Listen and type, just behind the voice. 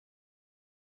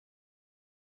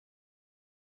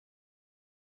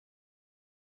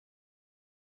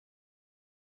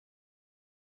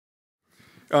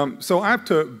So I have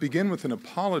to begin with an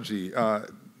apology.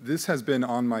 This has been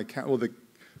on my well, the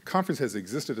conference has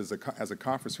existed as a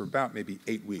conference for about maybe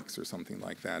 8 weeks or something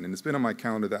like that, and it's been on my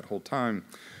calendar that whole time.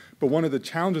 But one of the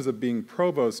challenges of being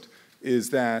provost is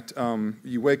that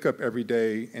you wake up every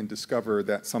day and discover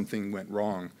that something went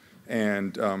wrong,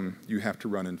 and you have to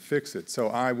run and fix it. So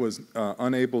I was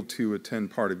unable to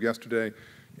attend part of yesterday,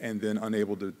 and then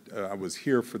unable to, I was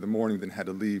here for the morning, then had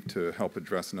to leave to help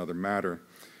address another matter.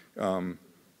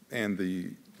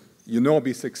 You know I'll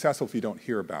be successful if you don't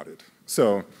hear about it.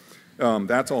 So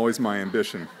that's always my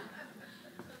ambition.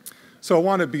 So I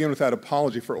want to begin with that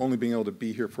apology for only being able to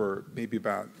be here for maybe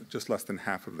about just less than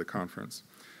half of the conference.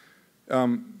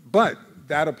 But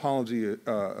that apology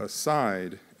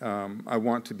aside, I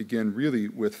want to begin really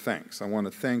with thanks. I want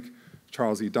to thank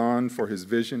Charles Yidan for his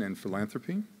vision and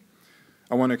philanthropy.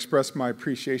 I want to express my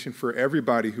appreciation for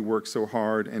everybody who worked so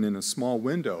hard and in a small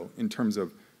window in terms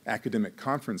of academic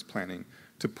conference planning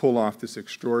to pull off this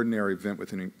extraordinary event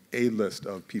with an A-list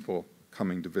of people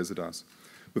coming to visit us,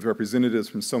 with representatives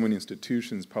from so many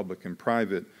institutions, public and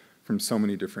private, from so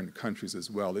many different countries as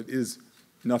well. It is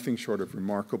nothing short of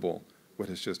remarkable what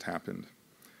has just happened.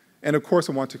 And of course,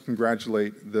 I want to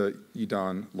congratulate the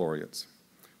Yidan laureates.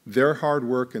 Their hard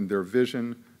work and their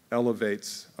vision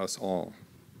elevates us all.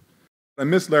 I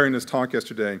missed Larry in his talk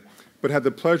yesterday, but had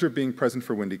the pleasure of being present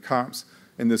for Wendy Kopp's.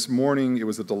 And this morning, it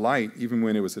was a delight, even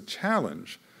when it was a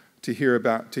challenge, to hear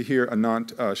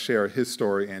Anant share his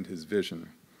story and his vision.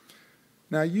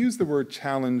 Now, I use the word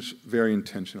challenge very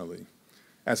intentionally.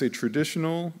 As a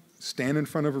traditional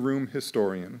stand-in-front-of-a-room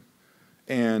historian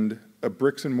and a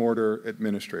bricks-and-mortar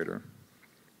administrator,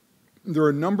 there are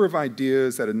a number of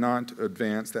ideas that Anant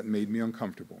advanced that made me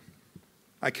uncomfortable.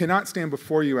 I cannot stand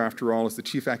before you, after all, as the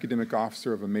chief academic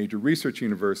officer of a major research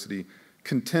university,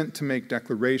 content to make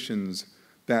declarations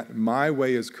that my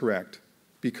way is correct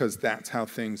because that's how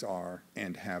things are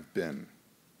and have been.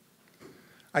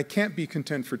 I can't be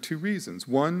content for two reasons.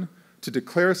 One, to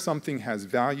declare something has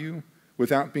value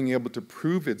without being able to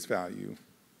prove its value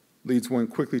leads one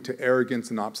quickly to arrogance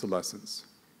and obsolescence.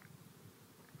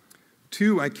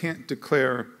 Two, I can't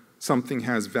declare something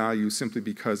has value simply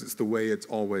because it's the way it's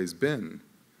always been,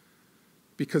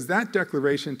 because that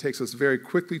declaration takes us very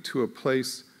quickly to a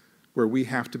place where we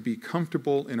have to be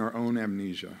comfortable in our own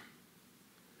amnesia.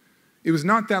 It was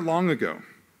not that long ago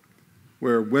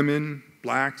where women,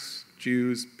 blacks,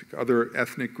 Jews, other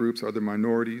ethnic groups, other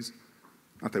minorities,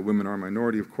 not that women are a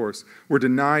minority, of course, were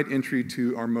denied entry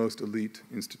to our most elite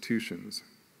institutions.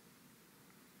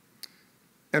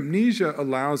 Amnesia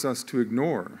allows us to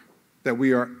ignore that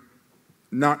we are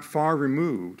not far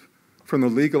removed from the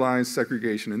legalized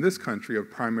segregation in this country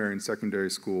of primary and secondary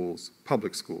schools,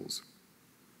 public schools.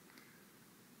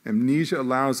 Amnesia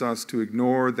allows us to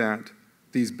ignore that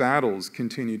these battles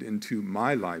continued into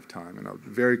my lifetime. And a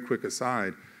very quick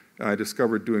aside, I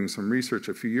discovered doing some research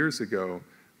a few years ago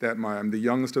that I'm the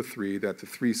youngest of three, that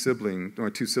my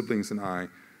two siblings and I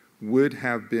would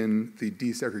have been the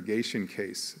desegregation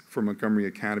case for Montgomery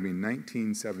Academy in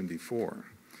 1974,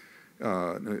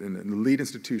 an elite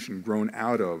institution grown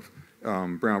out of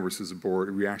Brown versus the Board,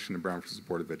 a reaction to Brown versus the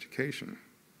Board of Education.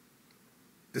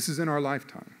 This is in our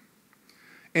lifetime.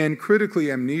 And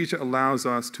critically, amnesia allows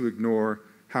us to ignore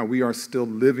how we are still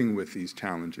living with these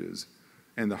challenges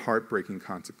and the heartbreaking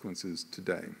consequences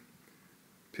today.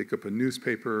 Pick up a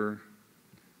newspaper,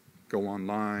 go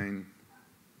online,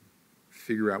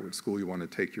 figure out what school you want to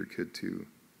take your kid to.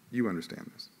 You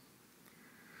understand this.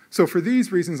 So for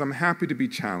these reasons, I'm happy to be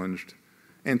challenged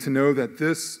and to know that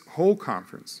this whole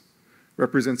conference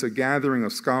represents a gathering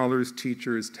of scholars,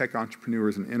 teachers, tech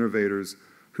entrepreneurs, and innovators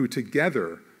who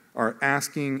together are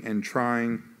asking and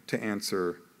trying to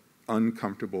answer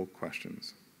uncomfortable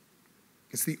questions.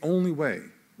 It's the only way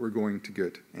we're going to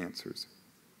get answers.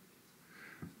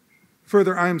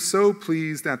 Further, I am so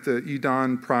pleased that the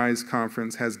Yidan Prize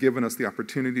Conference has given us the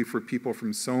opportunity for people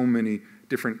from so many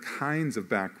different kinds of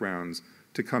backgrounds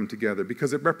to come together,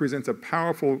 because it represents a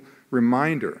powerful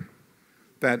reminder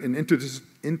that an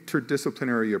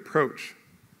interdisciplinary approach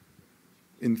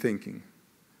in thinking,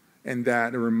 and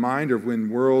that a reminder of when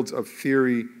worlds of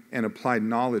theory and applied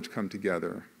knowledge come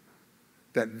together,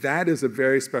 that is a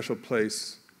very special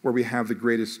place where we have the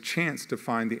greatest chance to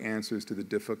find the answers to the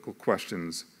difficult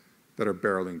questions that are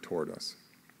barreling toward us.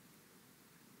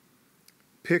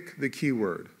 Pick the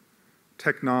keyword: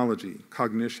 technology,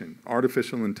 cognition,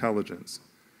 artificial intelligence,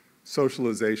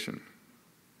 socialization.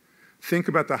 Think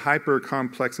about the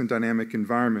hyper-complex and dynamic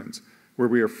environments where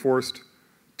we are forced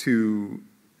to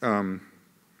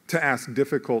ask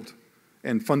difficult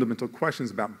and fundamental questions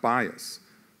about bias,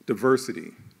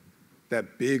 diversity,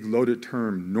 that big loaded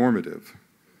term normative,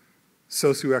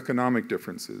 socioeconomic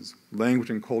differences, language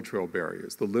and cultural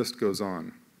barriers, the list goes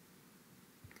on.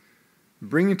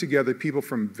 Bringing together people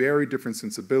from very different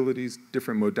sensibilities,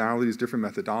 different modalities, different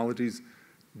methodologies,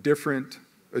 different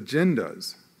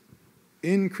agendas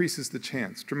increases the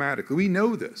chance dramatically. We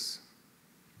know this,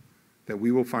 that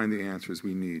we will find the answers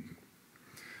we need.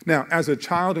 Now, as a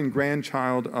child and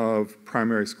grandchild of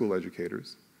primary school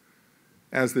educators,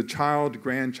 as the child,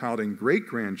 grandchild, and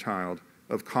great-grandchild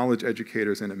of college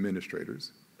educators and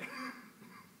administrators,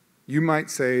 you might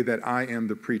say that I am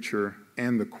the preacher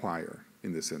and the choir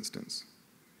in this instance,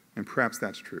 and perhaps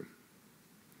that's true.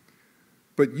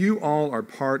 But you all are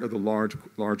part of the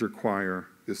larger choir,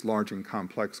 this large and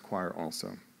complex choir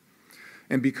also.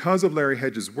 And because of Larry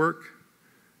Hedges' work,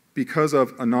 because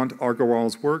of Anant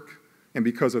Agarwal's work, and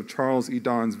because of Charles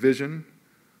Yidan's vision,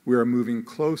 we are moving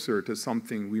closer to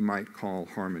something we might call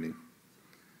harmony.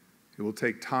 It will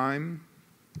take time,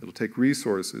 it'll take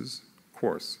resources, of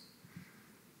course.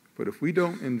 But if we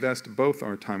don't invest both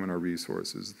our time and our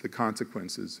resources, the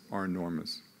consequences are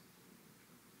enormous.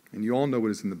 And you all know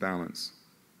what is in the balance.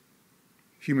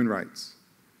 Human rights,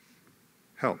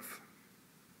 health,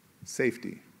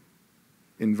 safety,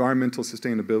 environmental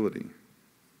sustainability,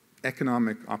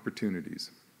 economic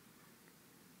opportunities,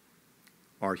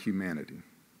 our humanity.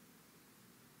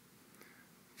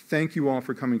 Thank you all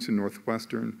for coming to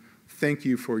Northwestern. Thank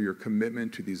you for your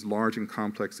commitment to these large and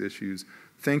complex issues.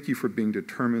 Thank you for being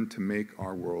determined to make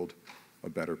our world a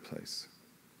better place.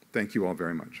 Thank you all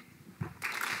very much.